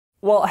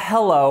Well,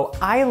 hello.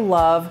 I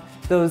love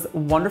those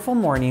wonderful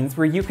mornings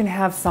where you can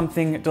have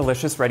something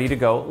delicious ready to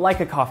go, like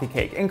a coffee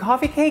cake. And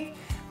coffee cake,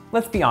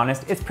 let's be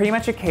honest, it's pretty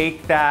much a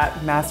cake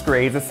that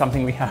masquerades as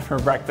something we have for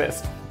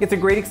breakfast. It's a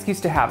great excuse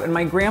to have, and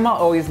my grandma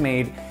always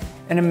made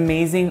an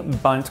amazing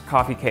Bundt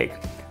coffee cake.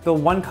 The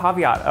one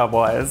caveat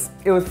was,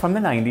 it was from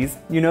the 90s.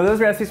 You know those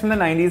recipes from the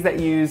 90s that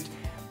used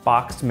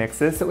boxed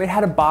mixes, so it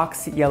had a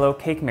boxed yellow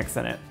cake mix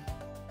in it.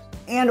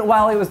 And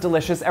while it was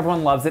delicious,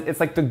 everyone loves it,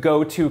 it's like the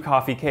go-to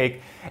coffee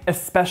cake,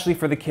 especially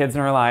for the kids in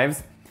our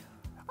lives.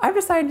 I've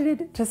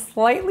decided to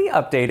slightly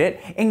update it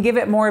and give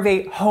it more of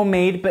a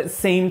homemade but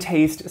same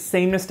taste,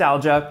 same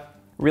nostalgia,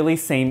 really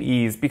same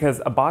ease,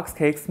 because a boxed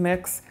cakes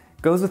mix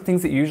goes with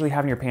things that you usually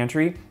have in your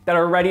pantry that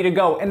are ready to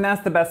go, and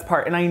that's the best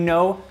part. And I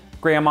know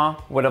Grandma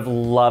would have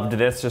loved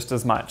this just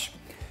as much.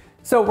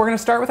 So we're gonna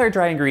start with our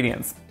dry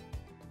ingredients.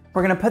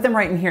 We're gonna put them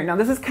right in here. Now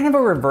this is kind of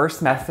a reverse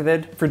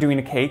method for doing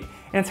a cake,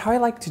 and it's how I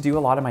like to do a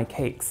lot of my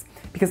cakes,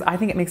 because I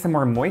think it makes a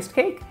more moist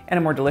cake and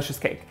a more delicious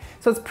cake.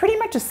 So it's pretty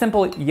much a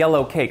simple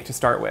yellow cake to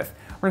start with.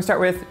 We're gonna start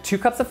with 2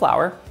 cups of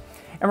flour,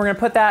 and we're gonna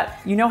put that,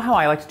 you know how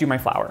I like to do my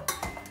flour.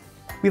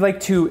 We like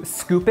to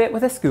scoop it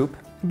with a scoop,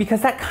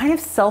 because that kind of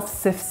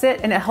self-sifts it,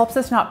 and it helps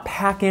us not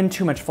pack in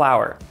too much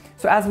flour.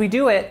 So as we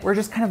do it, we're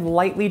just kind of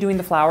lightly doing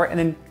the flour and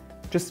then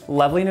just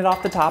leveling it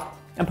off the top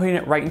and putting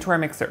it right into our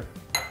mixer.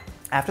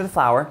 After the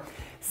flour,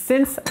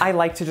 since I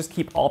like to just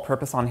keep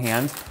all-purpose on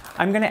hand,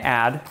 I'm gonna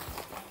add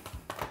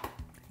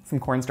some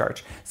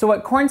cornstarch. So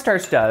what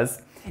cornstarch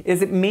does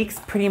is it makes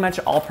pretty much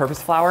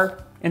all-purpose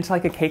flour into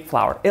like a cake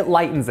flour. It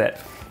lightens it.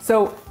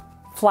 So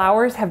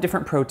flours have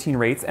different protein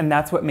rates, and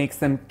that's what makes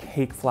them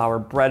cake flour,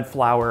 bread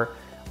flour,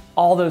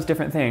 all those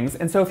different things.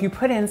 And so if you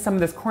put in some of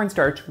this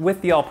cornstarch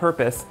with the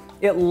all-purpose,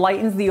 it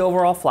lightens the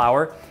overall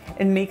flour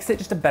and makes it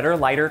just a better,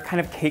 lighter kind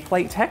of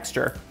cake-like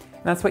texture.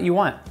 And that's what you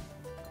want.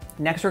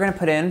 Next, we're gonna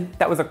put in,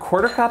 that was a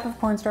 1/4 cup of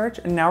cornstarch,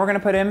 and now we're gonna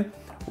put in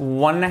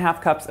 1.5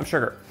 cups of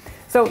sugar.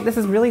 So this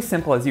is really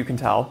simple, as you can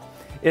tell.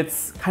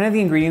 It's kind of the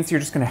ingredients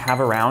you're just gonna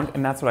have around,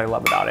 and that's what I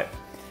love about it.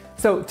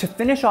 So to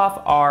finish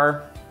off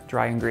our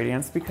dry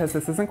ingredients, because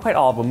this isn't quite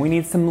all of them, we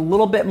need some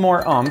little bit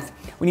more oomph.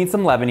 We need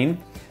some leavening.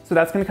 So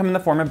that's gonna come in the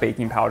form of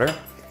baking powder.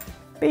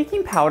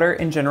 Baking powder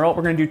in general,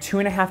 we're gonna do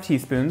 2.5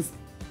 teaspoons.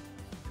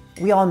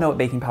 We all know what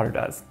baking powder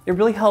does. It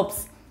really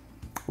helps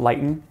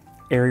lighten,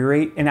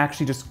 aerate, and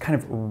actually just kind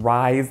of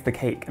rise the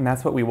cake, and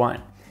that's what we want.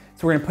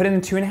 So we're gonna put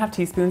in 2.5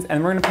 teaspoons,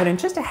 and we're gonna put in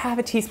just a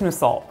 1/2 teaspoon of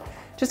salt.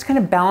 Just to kind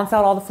of balance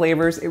out all the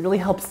flavors. It really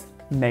helps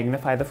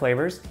magnify the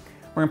flavors.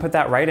 We're gonna put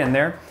that right in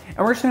there,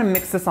 and we're just gonna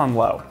mix this on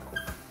low.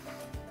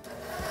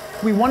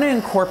 We wanna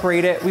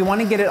incorporate it, we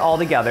wanna get it all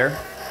together,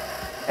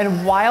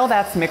 and while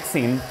that's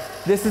mixing,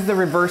 this is the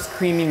reverse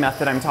creaming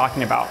method I'm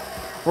talking about.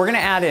 We're gonna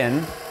add in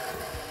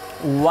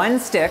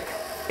 1 stick,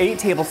 8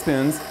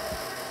 tablespoons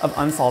of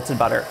unsalted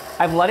butter.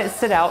 I've let it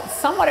sit out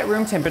somewhat at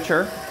room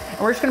temperature, and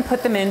we're just gonna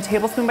put them in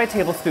tablespoon by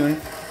tablespoon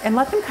and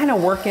let them kind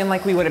of work in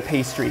like we would a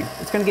pastry.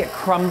 It's gonna get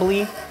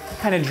crumbly,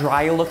 kind of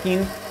dry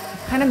looking,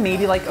 kind of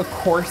maybe like a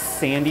coarse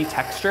sandy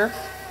texture,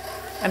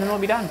 and then we'll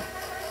be done.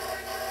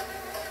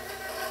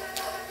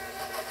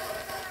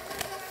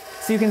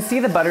 So you can see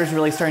the butter's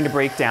really starting to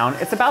break down.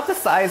 It's about the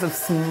size of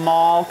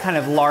small, kind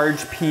of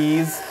large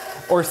peas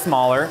or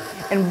smaller.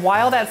 And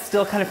while that's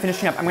still kind of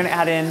finishing up, I'm gonna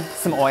add in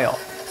some oil.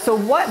 So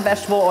what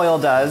vegetable oil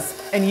does,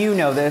 and you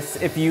know this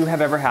if you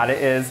have ever had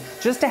it, is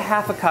just a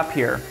 1/2 cup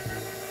here.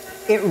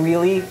 It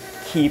really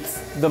keeps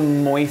the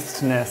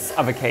moistness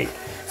of a cake.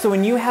 So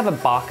when you have a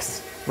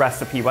boxed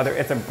recipe, whether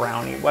it's a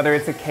brownie, whether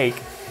it's a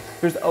cake,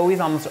 there's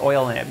always almost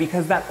oil in it,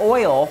 because that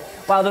oil,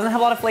 while it doesn't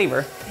have a lot of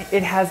flavor,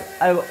 it has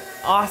an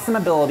awesome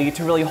ability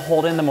to really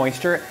hold in the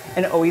moisture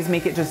and always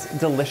make it just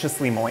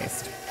deliciously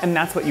moist. And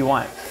that's what you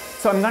want.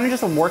 So I'm gonna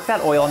just work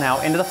that oil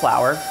now into the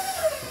flour.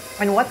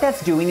 And what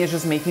that's doing is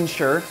just making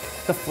sure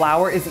the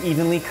flour is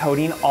evenly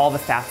coating all the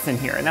fats in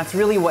here. And that's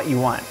really what you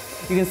want.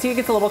 You can see it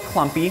gets a little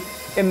clumpy.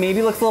 It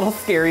maybe looks a little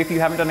scary if you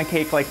haven't done a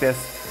cake like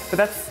this, but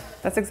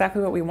that's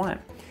exactly what we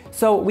want.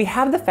 So we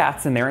have the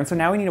fats in there, and so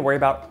now we need to worry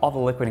about all the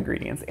liquid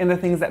ingredients and the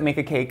things that make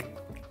a cake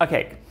a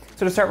cake.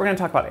 So to start, we're gonna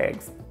talk about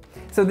eggs.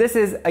 So this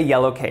is a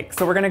yellow cake.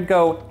 So we're gonna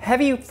go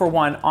heavy for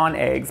one on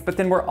eggs, but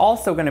then we're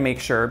also gonna make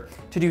sure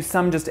to do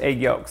some just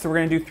egg yolks. So we're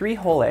gonna do 3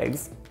 whole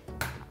eggs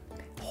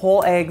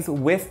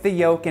with the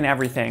yolk and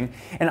everything.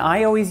 And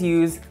I always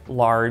use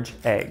large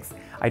eggs.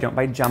 I don't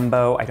buy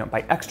jumbo, I don't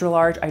buy extra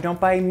large, I don't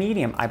buy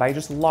medium, I buy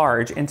just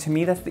large. And to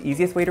me, that's the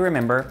easiest way to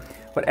remember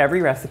what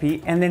every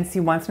recipe, and then see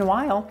once in a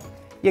while,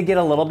 you get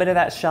a little bit of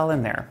that shell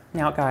in there.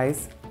 Now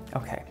guys,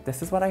 okay,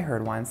 this is what I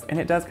heard once, and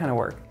it does kind of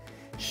work.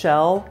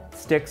 Shell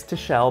sticks to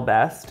shell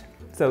best.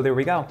 So there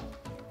we go.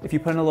 If you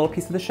put in a little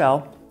piece of the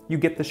shell, you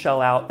get the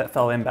shell out that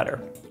fell in better.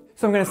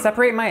 So I'm gonna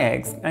separate my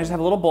eggs. I just have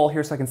a little bowl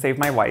here so I can save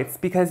my whites,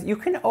 because you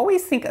can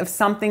always think of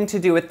something to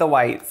do with the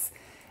whites.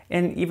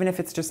 And even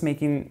if it's just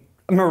making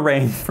a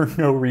meringue for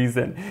no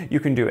reason, you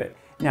can do it.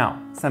 Now,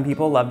 some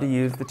people love to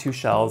use the 2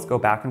 shells, go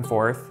back and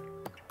forth.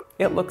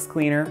 It looks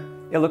cleaner,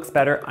 it looks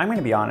better. I'm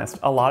gonna be honest,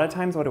 a lot of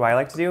times what do I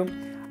like to do?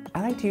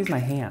 I like to use my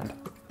hand.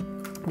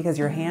 because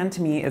your hand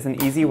to me is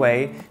an easy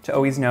way to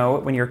always know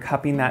when you're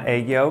cupping that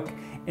egg yolk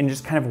and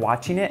just kind of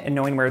watching it and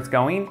knowing where it's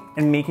going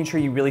and making sure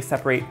you really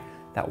separate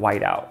that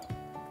white out.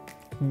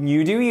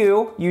 You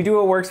do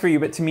what works for you,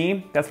 but to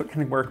me, that's what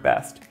can work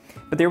best.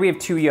 But there we have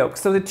 2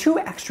 yolks. So the 2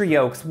 extra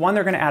yolks, one,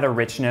 they're gonna add a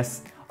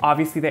richness.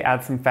 Obviously they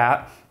add some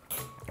fat.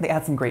 They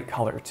add some great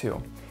color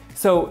too.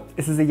 So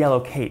this is a yellow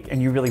cake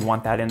and you really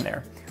want that in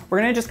there. We're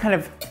gonna just kind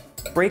of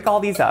break all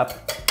these up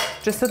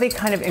just so they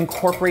kind of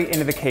incorporate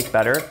into the cake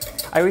better.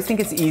 I always think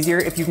it's easier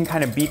if you can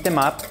kind of beat them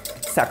up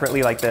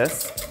separately like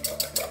this,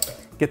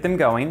 get them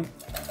going,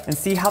 and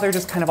see how they're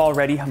just kind of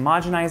already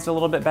homogenized a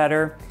little bit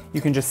better.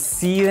 You can just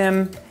see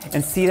them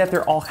and see that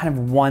they're all kind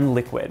of one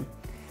liquid.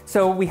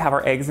 So we have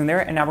our eggs in there,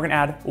 and now we're gonna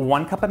add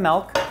 1 cup of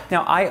milk.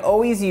 Now I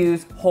always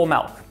use whole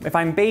milk. If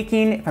I'm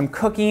baking, if I'm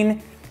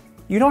cooking,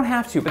 you don't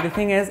have to, but the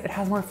thing is, it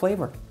has more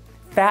flavor.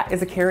 Fat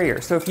is a carrier,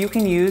 so if you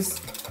can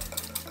use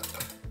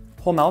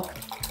whole milk,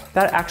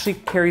 that actually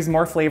carries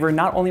more flavor,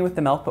 not only with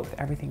the milk, but with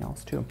everything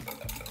else too.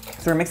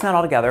 So we're mixing that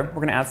all together.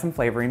 We're gonna add some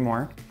flavoring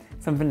more,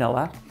 some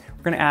vanilla.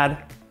 We're gonna add,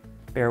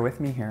 bear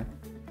with me here,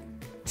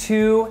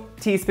 2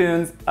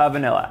 teaspoons of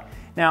vanilla.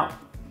 Now,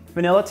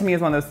 vanilla to me is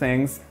one of those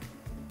things,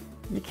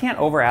 you can't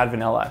over add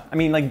vanilla. I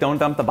mean, like, don't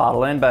dump the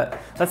bottle in, but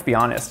let's be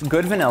honest,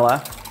 good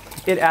vanilla,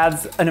 it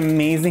adds an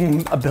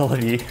amazing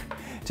ability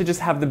to just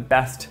have the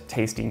best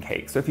tasting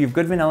cake. So if you have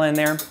good vanilla in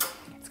there,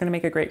 it's gonna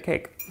make a great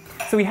cake.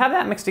 So we have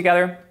that mixed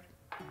together,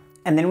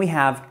 and then we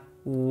have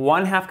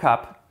 1/2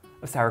 cup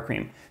of sour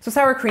cream. So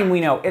sour cream,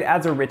 we know, it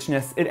adds a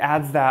richness, it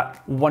adds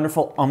that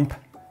wonderful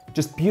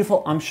just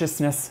beautiful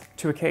umptiousness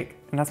to a cake,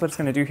 and that's what it's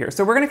gonna do here.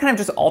 So we're gonna kind of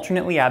just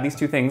alternately add these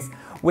 2 things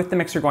with the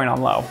mixture going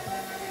on low.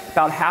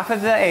 About half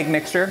of the egg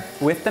mixture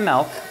with the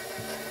milk.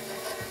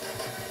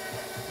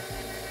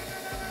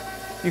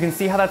 You can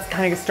see how that's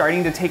kind of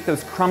starting to take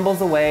those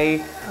crumbles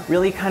away,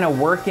 really kind of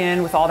work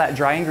in with all that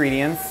dry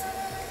ingredients.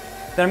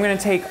 Then I'm gonna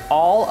take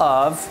all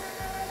of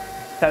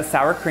that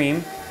sour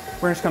cream.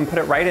 We're just gonna put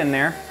it right in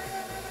there.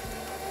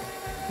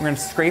 We're gonna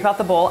scrape out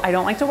the bowl. I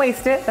don't like to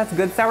waste it. That's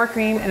good sour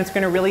cream, and it's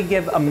gonna really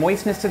give a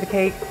moistness to the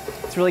cake.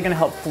 It's really gonna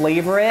help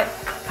flavor it,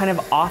 kind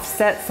of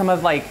offset some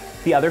of like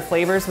the other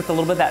flavors with a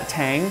little bit of that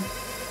tang.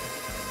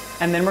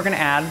 And then we're gonna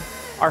add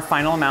our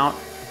final amount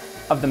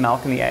of the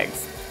milk and the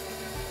eggs.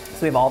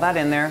 So we have all that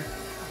in there.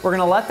 We're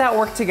gonna let that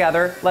work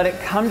together, let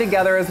it come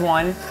together as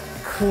one,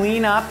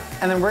 clean up,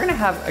 and then we're gonna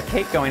have a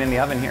cake going in the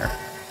oven here.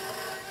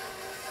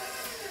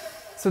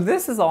 So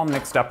this is all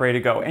mixed up, ready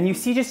to go. And you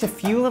see just a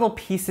few little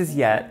pieces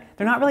yet.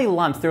 They're not really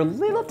lumps, they're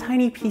little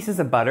tiny pieces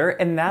of butter,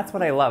 and that's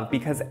what I love,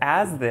 because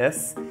as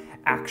this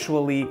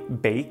actually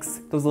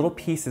bakes, those little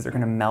pieces are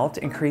gonna melt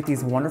and create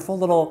these wonderful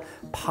little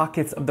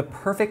pockets of the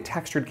perfect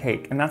textured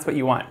cake, and that's what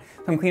you want.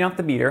 So I'm cleaning off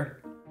the beater.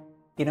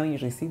 You don't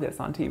usually see this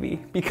on TV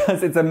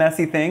because it's a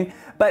messy thing,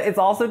 but it's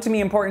also to me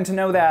important to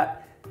know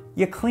that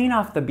you clean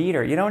off the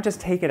beater. You don't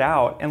just take it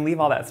out and leave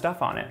all that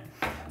stuff on it.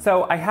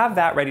 So I have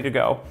that ready to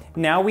go.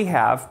 Now we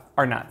have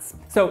our nuts.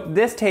 So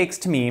this takes,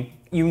 to me,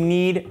 you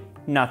need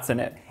nuts in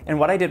it. And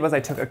what I did was I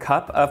took a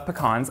cup of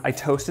pecans, I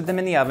toasted them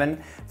in the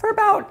oven for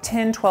about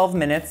 10, 12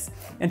 minutes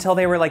until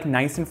they were like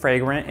nice and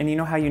fragrant. And you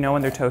know how you know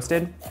when they're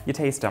toasted? You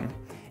taste them.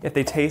 If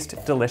they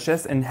taste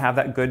delicious and have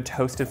that good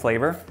toasted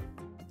flavor,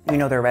 you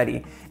know they're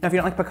ready. Now if you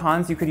don't like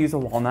pecans, you could use a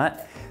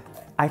walnut.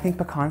 I think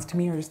pecans to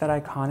me are just that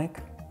iconic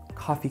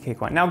coffee cake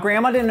one. Now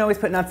grandma didn't always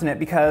put nuts in it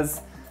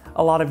because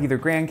a lot of either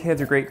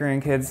grandkids or great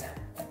grandkids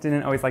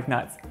didn't always like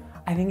nuts.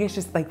 I think it's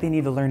just like they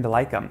need to learn to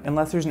like them.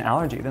 Unless there's an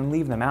allergy, then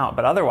leave them out.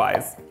 But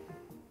otherwise,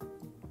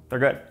 they're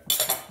good.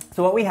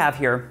 So what we have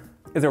here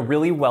is a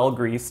really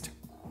well-greased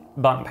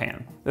Bundt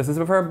pan. This is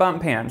for a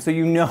Bundt pan, so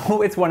you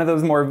know it's one of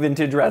those more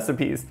vintage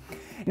recipes.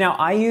 Now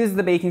I use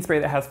the baking spray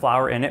that has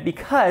flour in it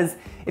because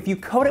if you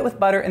coat it with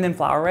butter and then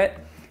flour it,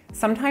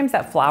 sometimes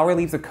that flour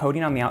leaves a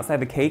coating on the outside of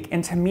the cake,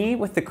 and to me,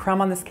 with the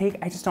crumb on this cake,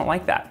 I just don't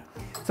like that.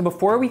 So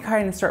before we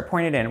kind of start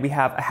pouring it in, we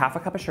have a half a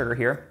cup of sugar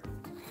here,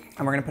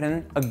 and we're gonna put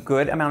in a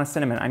good amount of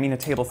cinnamon. I mean a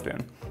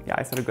tablespoon. Yeah,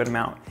 I said a good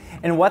amount.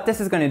 And what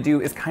this is gonna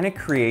do is kind of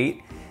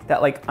create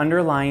that like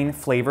underlying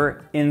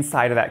flavor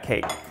inside of that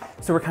cake.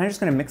 So we're kind of just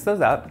gonna mix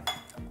those up.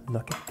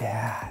 Look at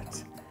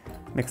that.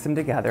 Mix them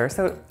together.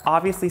 So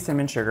obviously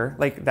cinnamon sugar,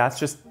 like that's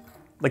just,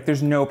 like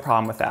there's no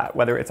problem with that,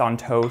 whether it's on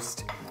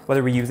toast,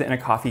 whether we use it in a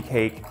coffee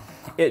cake,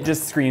 it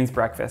just screams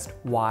breakfast.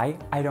 Why?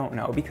 I don't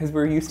know, because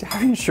we're used to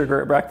having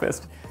sugar at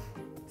breakfast.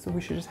 So we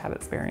should just have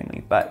it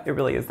sparingly, but it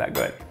really is that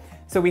good.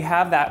 So we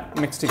have that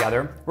mixed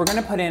together. We're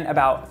gonna put in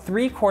about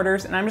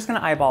 3/4, and I'm just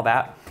gonna eyeball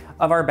that,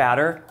 of our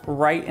batter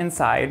right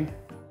inside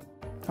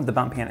of the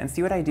Bundt pan. And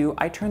see what I do?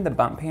 I turn the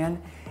Bundt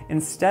pan,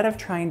 instead of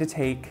trying to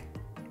take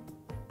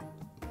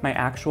my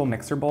actual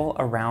mixer bowl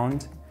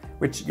around,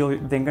 which you're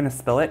then gonna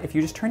spill it, if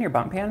you just turn your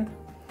Bundt pan,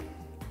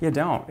 you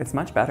don't, it's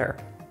much better.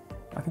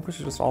 I think we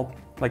should just all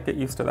like get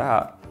used to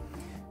that.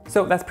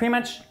 So that's pretty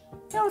much,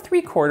 you know,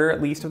 3/4 at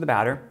least of the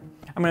batter.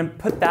 I'm gonna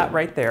put that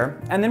right there.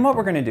 And then what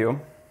we're gonna do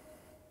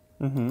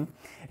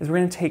is we're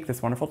gonna take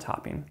this wonderful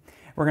topping.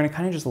 We're gonna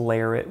kind of just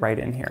layer it right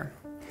in here.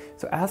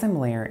 So as I'm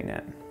layering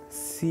it,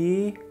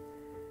 see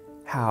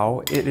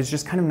how it is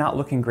just kind of not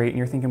looking great and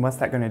you're thinking, what's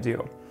that gonna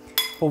do?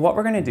 Well, what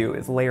we're gonna do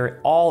is layer it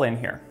all in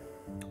here,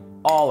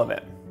 all of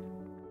it.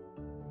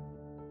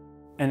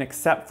 And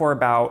except for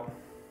about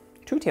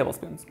 2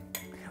 tablespoons.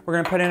 We're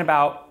gonna put in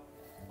about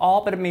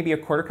all but maybe a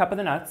 1/4 cup of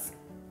the nuts.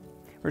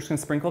 We're just gonna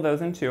sprinkle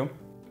those in too,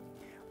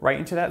 right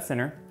into that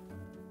center.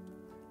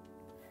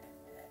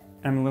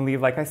 And I'm gonna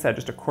leave, like I said,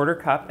 just a 1/4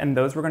 cup, and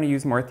those we're gonna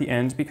use more at the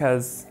end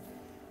because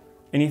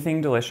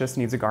anything delicious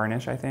needs a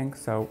garnish, I think.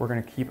 So we're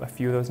gonna keep a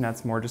few of those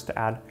nuts more just to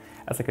add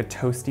as like a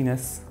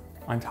toastiness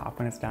on top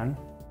when it's done.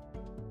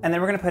 And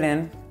then we're gonna put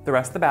in the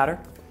rest of the batter.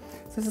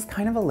 So this is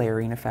kind of a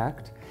layering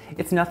effect.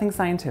 It's nothing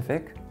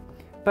scientific,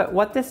 but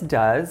what this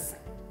does,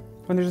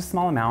 when there's a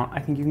small amount, I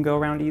think you can go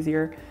around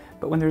easier,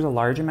 but when there's a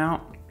large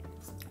amount,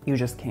 you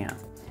just can't.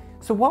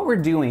 So what we're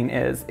doing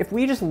is, if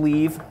we just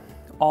leave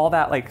all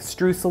that like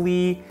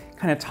streusel-y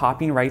kind of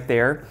topping right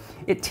there,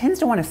 it tends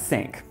to want to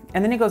sink,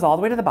 and then it goes all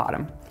the way to the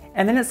bottom.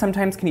 And then it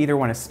sometimes can either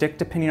want to stick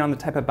depending on the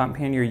type of Bundt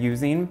pan you're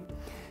using.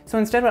 So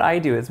instead what I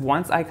do is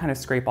once I kind of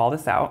scrape all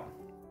this out,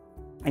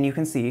 and you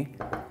can see,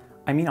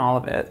 I mean all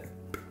of it,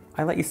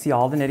 I let you see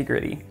all the nitty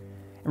gritty,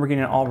 and we're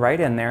getting it all right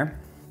in there.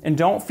 And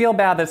don't feel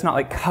bad that it's not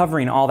like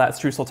covering all that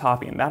streusel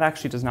topping. That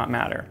actually does not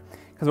matter.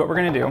 Because what we're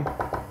gonna do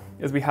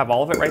is we have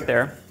all of it right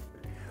there.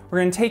 We're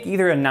gonna take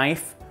either a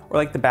knife or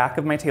like the back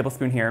of my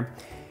tablespoon here,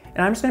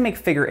 and I'm just gonna make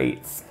figure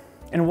 8s.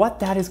 And what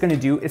that is gonna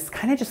do is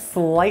kind of just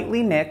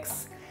slightly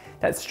mix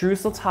that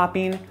streusel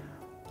topping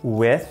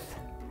with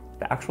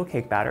the actual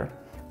cake batter,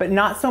 but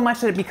not so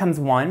much that it becomes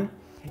one.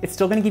 It's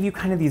still gonna give you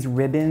kind of these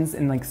ribbons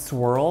and like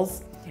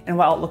swirls. And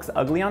while it looks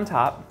ugly on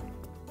top,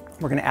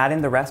 we're gonna add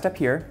in the rest up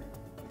here.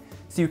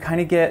 So you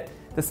kind of get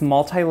this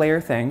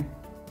multi-layer thing.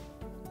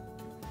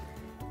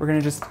 We're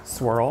gonna just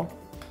swirl,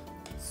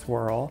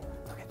 swirl.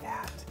 Look at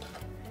that.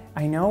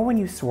 I know when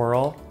you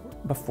swirl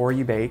before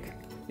you bake,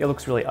 it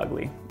looks really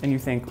ugly. And you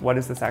think, what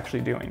is this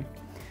actually doing?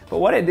 But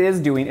what it is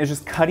doing is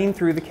just cutting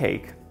through the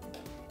cake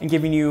and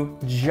giving you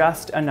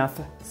just enough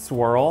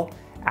swirl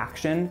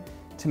action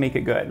to make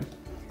it good.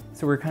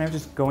 So we're kind of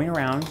just going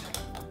around.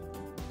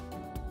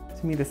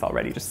 To me, this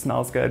already just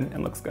smells good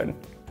and looks good.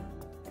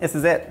 This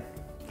is it.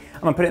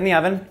 I'm gonna put it in the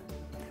oven.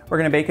 We're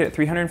gonna bake it at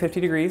 350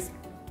 degrees.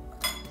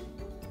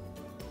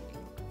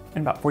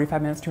 In about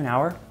 45 minutes to an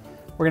hour,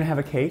 we're gonna have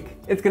a cake.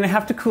 It's gonna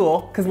have to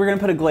cool because we're gonna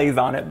put a glaze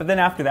on it. But then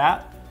after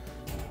that,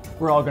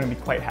 we're all gonna be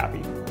quite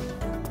happy.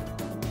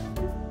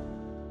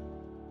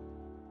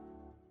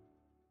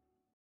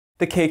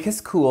 The cake has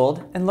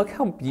cooled, and look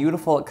how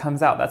beautiful it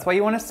comes out. That's why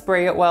you wanna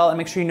spray it well and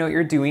make sure you know what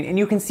you're doing. And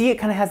you can see it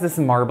kind of has this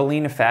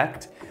marbling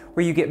effect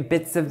where you get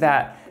bits of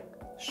that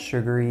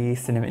sugary,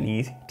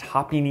 cinnamony,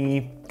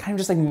 topping-y, kind of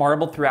just like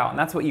marbled throughout, and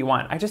that's what you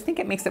want. I just think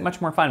it makes it much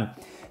more fun.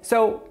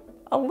 So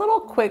a little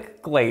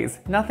quick glaze,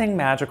 nothing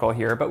magical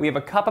here, but we have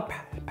a cup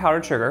of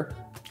powdered sugar.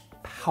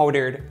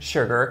 Powdered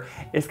sugar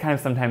is kind of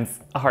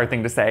sometimes a hard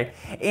thing to say.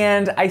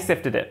 And I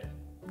sifted it.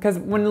 Because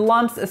when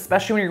lumps,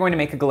 especially when you're going to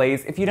make a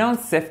glaze, if you don't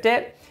sift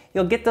it,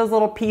 you'll get those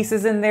little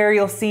pieces in there,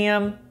 you'll see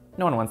them.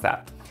 No one wants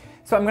that.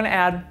 So I'm gonna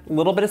add a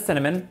little bit of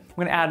cinnamon. I'm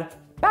gonna add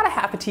about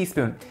 1/2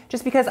 teaspoon,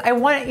 just because I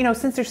want,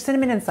 since there's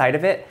cinnamon inside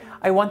of it,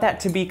 I want that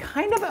to be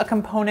kind of a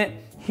component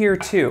here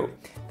too.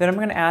 Then I'm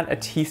gonna add a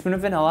teaspoon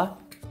of vanilla.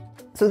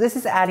 So this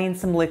is adding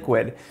some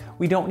liquid.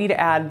 We don't need to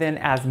add then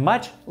as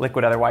much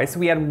liquid otherwise, so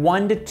we add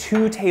 1 to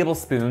 2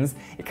 tablespoons.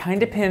 It kind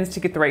of depends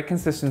to get the right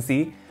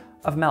consistency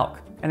of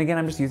milk. And again,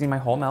 I'm just using my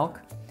whole milk.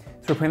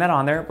 So we're putting that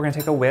on there. We're gonna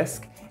take a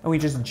whisk, and we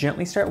just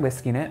gently start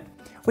whisking it,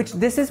 which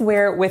this is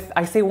where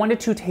I say 1 to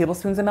 2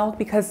 tablespoons of milk,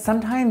 because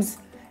sometimes,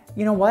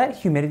 you know what?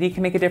 Humidity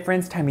can make a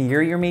difference, time of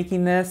year you're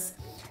making this,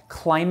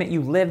 climate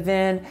you live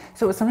in.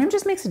 So it sometimes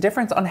just makes a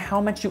difference on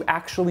how much you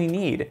actually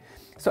need.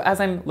 So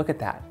look at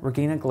that, we're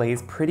getting a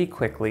glaze pretty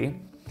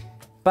quickly,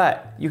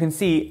 but you can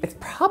see it's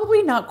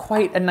probably not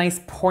quite a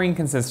nice pouring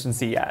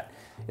consistency yet.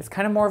 It's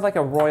kind of more of like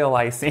a royal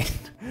icing.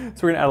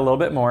 So we're gonna add a little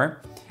bit more.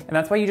 And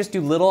that's why you just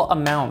do little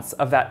amounts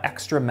of that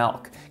extra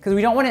milk, because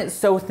we don't want it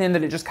so thin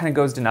that it just kind of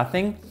goes to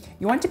nothing.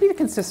 You want it to be the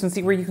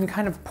consistency where you can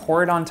kind of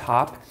pour it on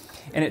top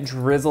and it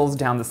drizzles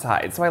down the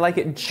side. So I like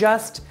it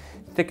just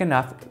thick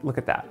enough. Look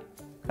at that,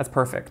 that's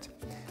perfect.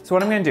 So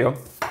what I'm gonna do,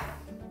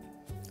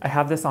 I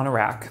have this on a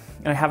rack,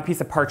 and I have a piece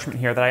of parchment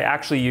here that I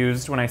actually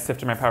used when I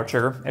sifted my powdered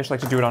sugar. I just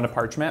like to do it on a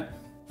parchment.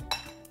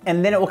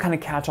 And then it will kind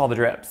of catch all the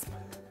drips.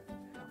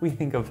 We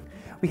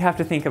have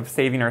to think of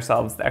saving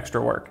ourselves the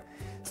extra work.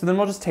 So then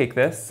we'll just take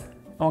this,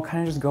 and we'll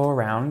kind of just go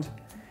around,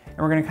 and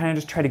we're gonna kind of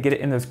just try to get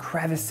it in those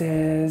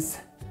crevices.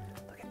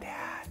 Look at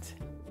that.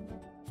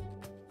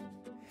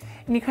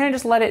 And you kind of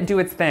just let it do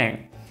its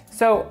thing.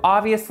 So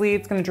obviously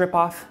it's gonna drip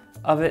off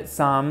of it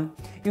some.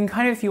 You can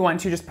kind of, if you want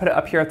to, just put it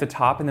up here at the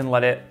top and then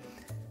let it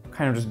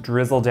kind of just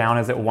drizzle down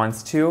as it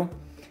wants to.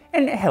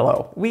 And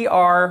hello, we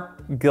are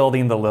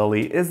gilding the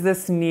lily. Is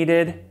this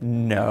needed?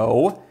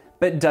 No.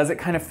 But does it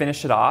kind of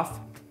finish it off?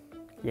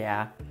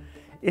 Yeah.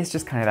 It's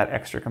just kind of that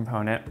extra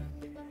component.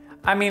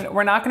 I mean,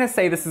 we're not gonna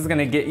say this is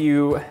gonna get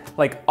you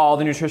like all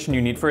the nutrition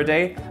you need for a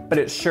day, but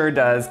it sure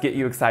does get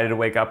you excited to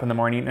wake up in the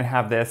morning and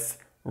have this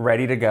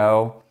ready to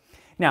go.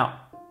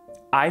 Now,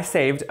 I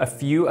saved a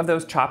few of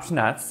those chopped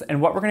nuts,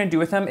 and what we're gonna do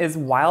with them is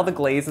while the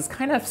glaze is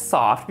kind of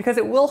soft, because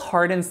it will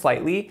harden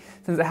slightly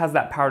since it has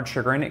that powdered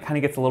sugar in it, kind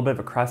of gets a little bit of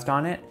a crust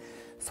on it.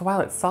 So while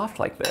it's soft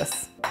like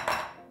this,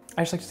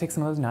 I just like to take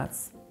some of those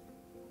nuts.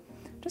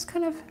 Just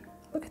kind of,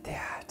 look at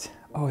that.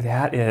 Oh,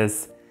 that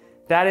is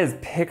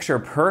picture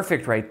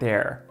perfect right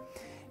there.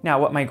 Now,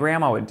 what my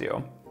grandma would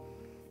do,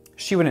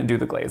 she wouldn't do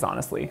the glaze,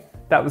 honestly.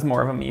 That was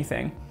more of a me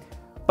thing.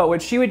 But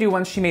what she would do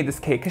once she made this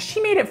cake, because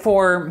she made it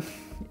for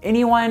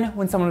anyone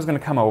when someone was gonna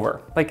come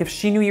over. Like if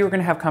she knew you were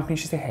gonna have company,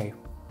 she'd say, hey,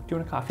 do you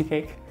want a coffee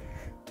cake?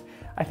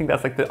 I think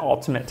that's like the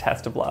ultimate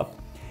test of love.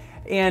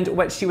 And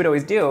what she would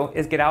always do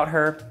is get out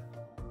her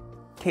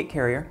cake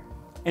carrier,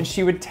 and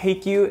she would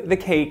take you the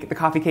cake, the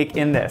coffee cake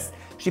in this.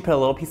 She put a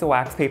little piece of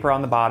wax paper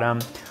on the bottom,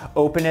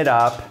 open it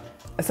up.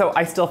 So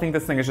I still think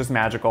this thing is just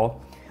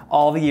magical.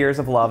 All the years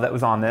of love that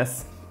was on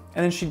this.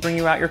 And then she'd bring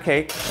you out your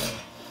cake,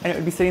 and it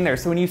would be sitting there.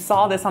 So when you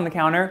saw this on the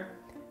counter,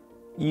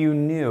 you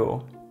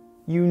knew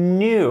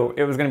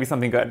it was gonna be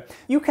something good.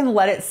 You can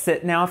let it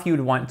sit now if you'd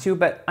want to,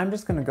 but I'm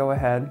just gonna go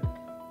ahead.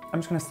 I'm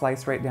just gonna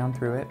slice right down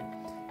through it.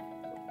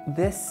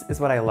 This is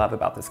what I love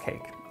about this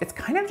cake. It's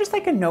kind of just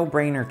like a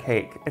no-brainer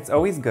cake. It's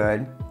always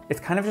good. It's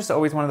kind of just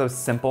always one of those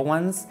simple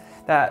ones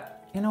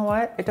that, you know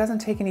what? It doesn't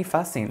take any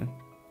fussing.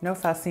 No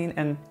fussing,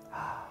 and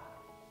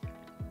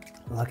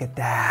look at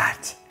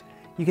that.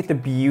 You get the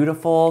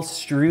beautiful,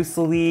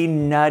 streusely,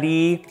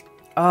 nutty.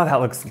 Oh, that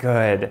looks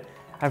good.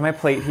 I have my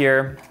plate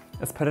here.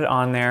 Let's put it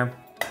on there.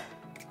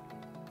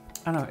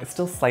 I don't know, it's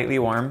still slightly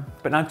warm,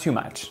 but not too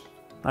much.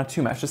 Not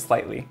too much, just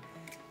slightly.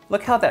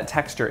 Look how that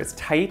texture is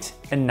tight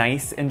and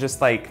nice and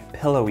just like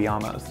pillowy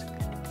almost.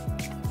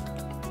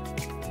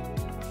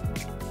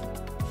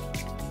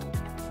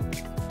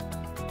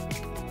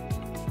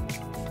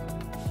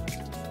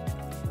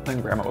 I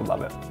think Grandma would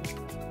love it.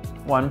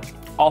 One,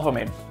 all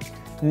homemade.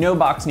 No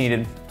box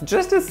needed.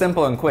 Just as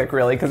simple and quick,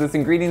 really, because it's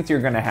ingredients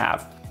you're gonna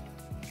have.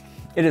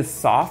 It is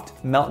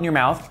soft, melt in your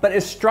mouth, but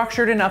it's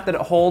structured enough that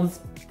it holds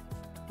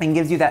and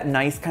gives you that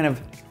nice kind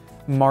of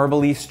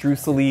marbly,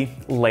 streusely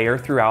layer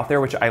throughout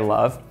there, which I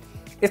love.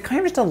 It's kind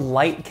of just a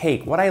light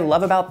cake. What I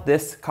love about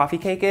this coffee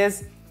cake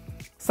is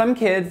some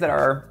kids that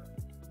are,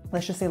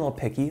 let's just say a little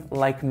picky,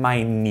 like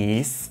my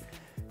niece,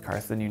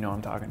 Carson, you know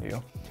I'm talking to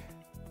you.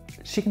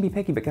 She can be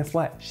picky, but guess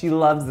what? She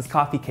loves this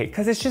coffee cake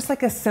because it's just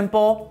like a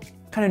simple,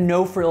 kind of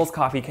no frills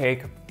coffee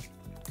cake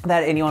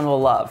that anyone will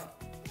love.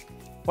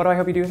 What do I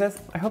hope you do with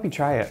this? I hope you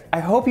try it. I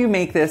hope you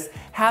make this,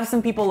 have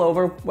some people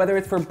over, whether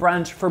it's for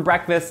brunch, for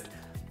breakfast,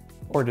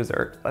 or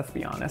dessert, let's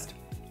be honest.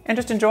 And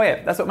just enjoy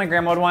it. That's what my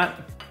grandma would want.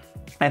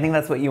 I think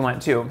that's what you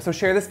want too. So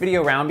share this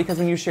video around, because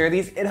when you share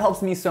these, it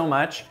helps me so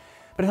much,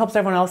 but it helps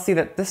everyone else see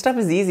that this stuff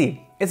is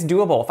easy. It's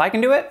doable. If I can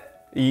do it,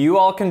 you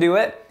all can do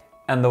it,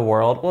 and the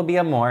world will be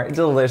a more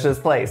delicious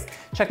place.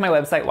 Check my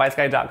website,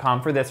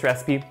 wiseguy.com, for this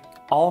recipe.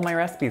 All of my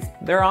recipes,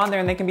 they're on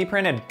there and they can be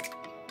printed.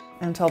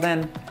 Until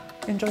then,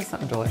 enjoy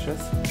something delicious.